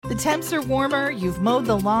The temps are warmer, you've mowed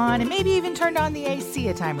the lawn, and maybe even turned on the AC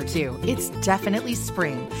a time or two. It's definitely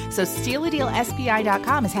spring. So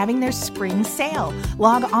StealADealSPI.com is having their spring sale.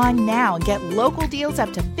 Log on now and get local deals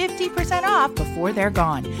up to 50% off before they're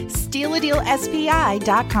gone.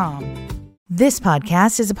 StealADealSPI.com. This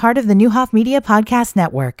podcast is a part of the Newhoff Media Podcast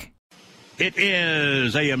Network. It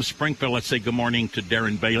is AM Springfield. Let's say good morning to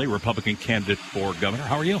Darren Bailey, Republican candidate for governor.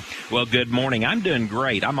 How are you? Well, good morning. I'm doing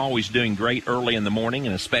great. I'm always doing great early in the morning,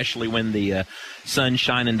 and especially when the sun's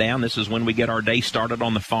shining down. This is when we get our day started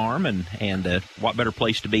on the farm, and what better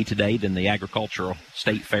place to be today than the Agricultural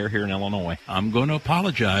State Fair here in Illinois. I'm going to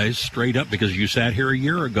apologize straight up because you sat here a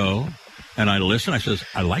year ago, and I listened. I says,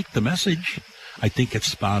 I like the message. I think it's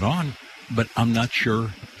spot on, but I'm not sure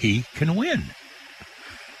he can win.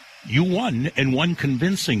 You won, and won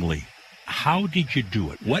convincingly. How did you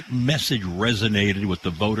do it? What message resonated with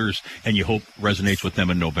the voters, and you hope resonates with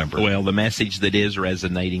them in November? Well, the message that is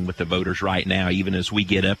resonating with the voters right now, even as we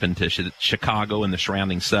get up into Chicago and the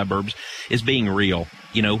surrounding suburbs, is being real.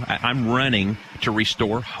 You know, I'm running to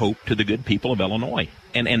restore hope to the good people of Illinois.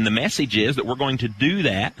 And the message is that we're going to do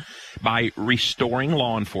that by restoring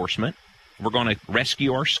law enforcement. We're going to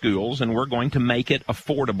rescue our schools, and we're going to make it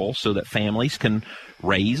affordable so that families can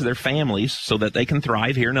raise their families so that they can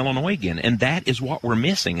thrive here in Illinois again. And that is what we're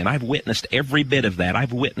missing, and I've witnessed every bit of that.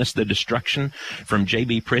 I've witnessed the destruction from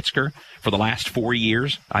J.B. Pritzker for the last 4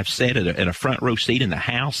 years. I've sat at a front row seat in the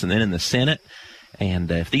House and then in the Senate. And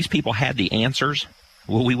if these people had the answers,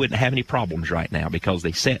 well, we wouldn't have any problems right now because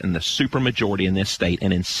they sit in the supermajority in this state,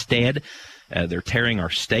 and instead they're tearing our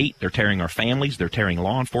state, they're tearing our families, they're tearing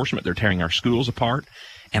law enforcement, they're tearing our schools apart.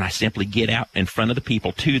 And I simply get out in front of the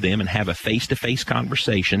people to them and have a face-to-face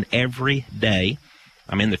conversation every day.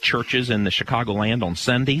 I'm in the churches in the Chicagoland on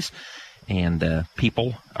Sundays, and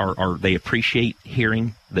people they appreciate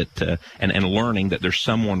hearing that and learning that there's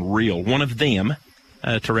someone real, one of them,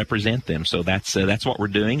 to represent them. So that's what we're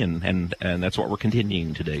doing, and that's what we're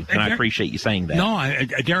continuing to do. And I appreciate you saying that. No,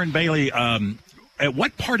 Darren Bailey. At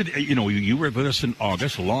what part of you were with us in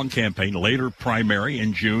August, a long campaign, later primary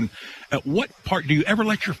in June. At what part do you ever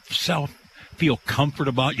let yourself feel comfort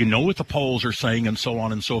about? You know what the polls are saying and so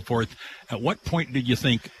on and so forth. At what point did you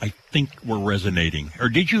think, I think we're resonating? Or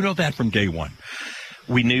did you know that from day one?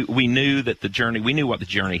 We knew that we knew what the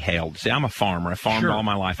journey held. See, I'm a farmer. I farmed all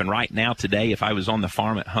my life. And right now, today, if I was on the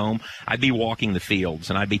farm at home, I'd be walking the fields,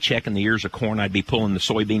 and I'd be checking the ears of corn. I'd be pulling the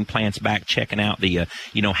soybean plants back, checking out the,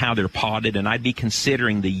 how they're potted, and I'd be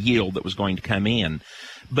considering the yield that was going to come in.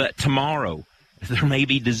 But tomorrow, there may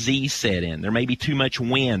be disease set in. There may be too much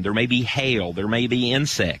wind. There may be hail. There may be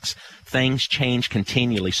insects. Things change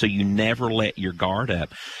continually, so you never let your guard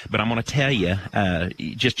up. But I'm going to tell you,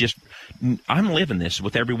 I'm living this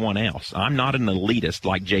with everyone else. I'm not an elitist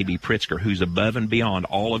like J.B. Pritzker, who's above and beyond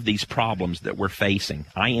all of these problems that we're facing.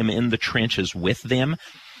 I am in the trenches with them,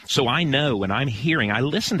 so I know, and I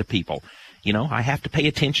listen to people. I have to pay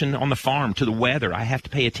attention on the farm to the weather. I have to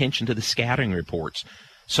pay attention to the scouting reports.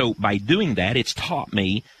 So by doing that, it's taught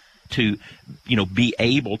me to, be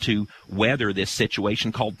able to weather this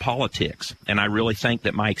situation called politics. And I really think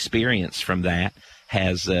that my experience from that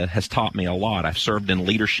has taught me a lot. I've served in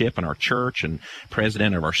leadership in our church and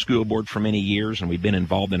president of our school board for many years, and we've been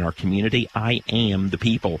involved in our community. I am the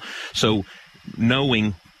people. So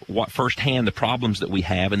knowing what firsthand the problems that we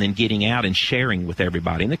have, and then getting out and sharing with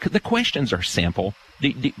everybody. And the questions are simple.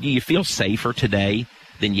 Do you feel safer today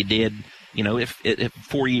than you did? If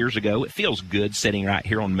 4 years ago? It feels good sitting right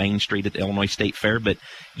here on Main Street at the Illinois State Fair, but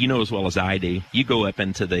you know as well as I do, you go up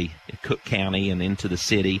into the Cook County and into the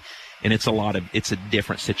city, and it's a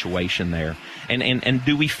different situation there. And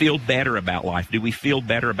do we feel better about life? Do we feel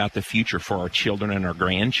better about the future for our children and our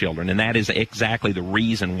grandchildren? And that is exactly the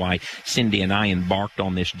reason why Cindy and I embarked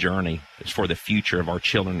on this journey. It's for the future of our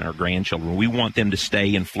children and our grandchildren. We want them to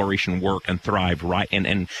stay and flourish and work and thrive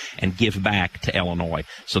and give back to Illinois.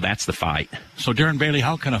 So that's the fight. So Darren Bailey,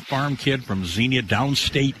 how can a farm kid from Xenia,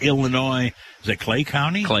 downstate Illinois, is it Clay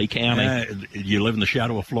County? Clay County. You live in the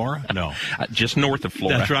shadow of Flora? No. Just north of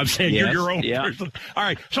Flora. That's what I'm saying. Yes. You're your own person. All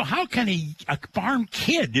right. So how can a farm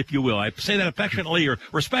kid, if you will, I say that affectionately or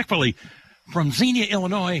respectfully, from Xenia,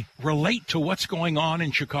 Illinois, relate to what's going on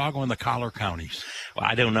in Chicago and the collar counties? Well,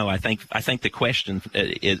 I don't know. I think the question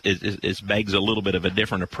is begs a little bit of a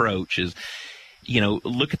different approach. Is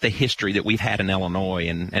look at the history that we've had in Illinois,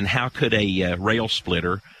 and how could a rail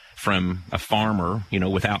splitter from a farmer,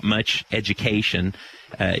 without much education,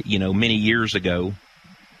 many years ago,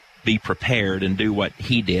 be prepared and do what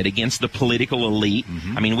he did against the political elite.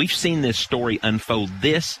 Mm-hmm. I mean, we've seen this story unfold.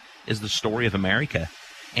 This is the story of America,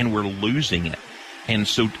 and we're losing it. And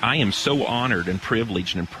so I am so honored and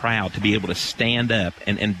privileged and proud to be able to stand up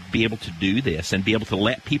and be able to do this and be able to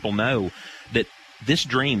let people know that this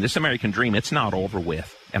dream, this American dream, it's not over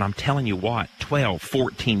with. And I'm telling you what, 12,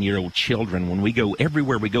 14-year-old children, when we go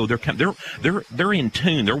everywhere we go, they're in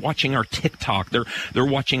tune. They're watching our TikTok. They're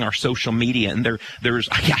watching our social media. And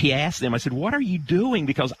I asked them, I said, what are you doing?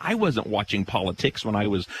 Because I wasn't watching politics when I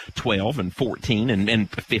was 12 and 14 and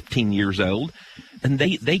 15 years old. And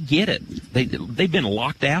they get it. They've been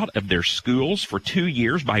locked out of their schools for 2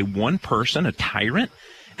 years by one person, a tyrant.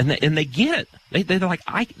 And they get it. They're like,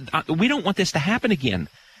 we don't want this to happen again.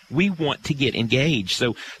 We want to get engaged.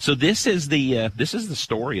 So this is the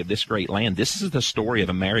story of this great land. This is the story of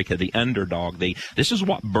America, the underdog. This is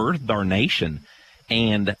what birthed our nation,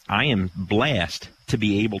 and I am blessed to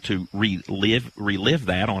be able to relive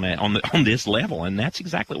that on this level, and that's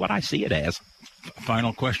exactly what I see it as.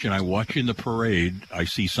 Final question: I watch in the parade. I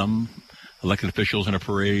see some elected officials in a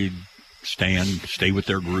parade stay with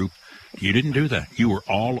their group. You didn't do that. You were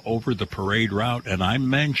all over the parade route, and I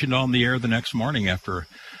mentioned on the air the next morning after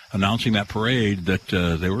announcing that parade that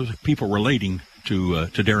there were people relating to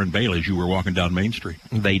Darren Bailey as you were walking down Main Street.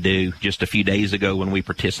 They do. Just a few days ago when we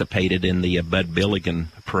participated in the Bud Billigan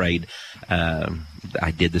parade,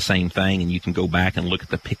 I did the same thing, and you can go back and look at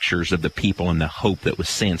the pictures of the people and the hope that was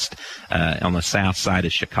sensed on the south side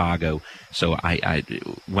of Chicago. So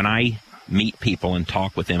when I meet people and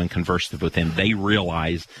talk with them and converse with them, they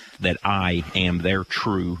realize that I am their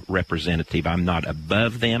true representative. I'm not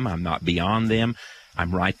above them. I'm not beyond them.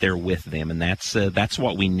 I'm right there with them, and that's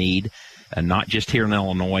what we need, not just here in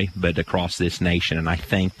Illinois, but across this nation. And I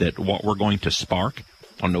think that what we're going to spark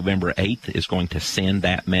on November 8th is going to send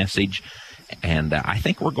that message, and I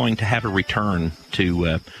think we're going to have a return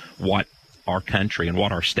to what our country and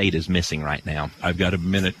what our state is missing right now. I've got a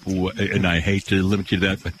minute, and I hate to limit you to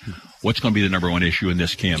that, but what's going to be the number one issue in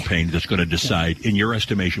this campaign that's going to decide, in your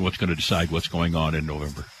estimation, what's going to decide what's going on in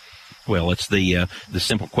November? Well, it's the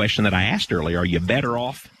simple question that I asked earlier. Are you better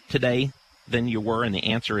off today than you were? And the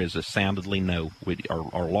answer is astoundingly no.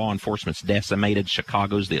 Our law enforcement's decimated.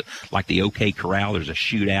 Chicago's like the OK Corral. There's a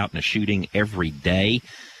shootout and a shooting every day.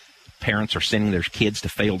 Parents are sending their kids to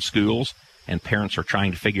failed schools, and parents are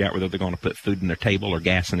trying to figure out whether they're going to put food in their table or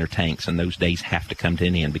gas in their tanks. And those days have to come to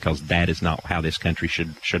an end, because that is not how this country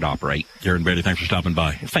should operate. Darren Bailey, thanks for stopping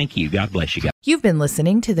by. Thank you. God bless you guys. You've been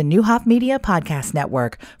listening to the Neuhoff Media Podcast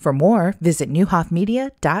Network. For more, visit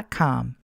neuhoffmedia.com.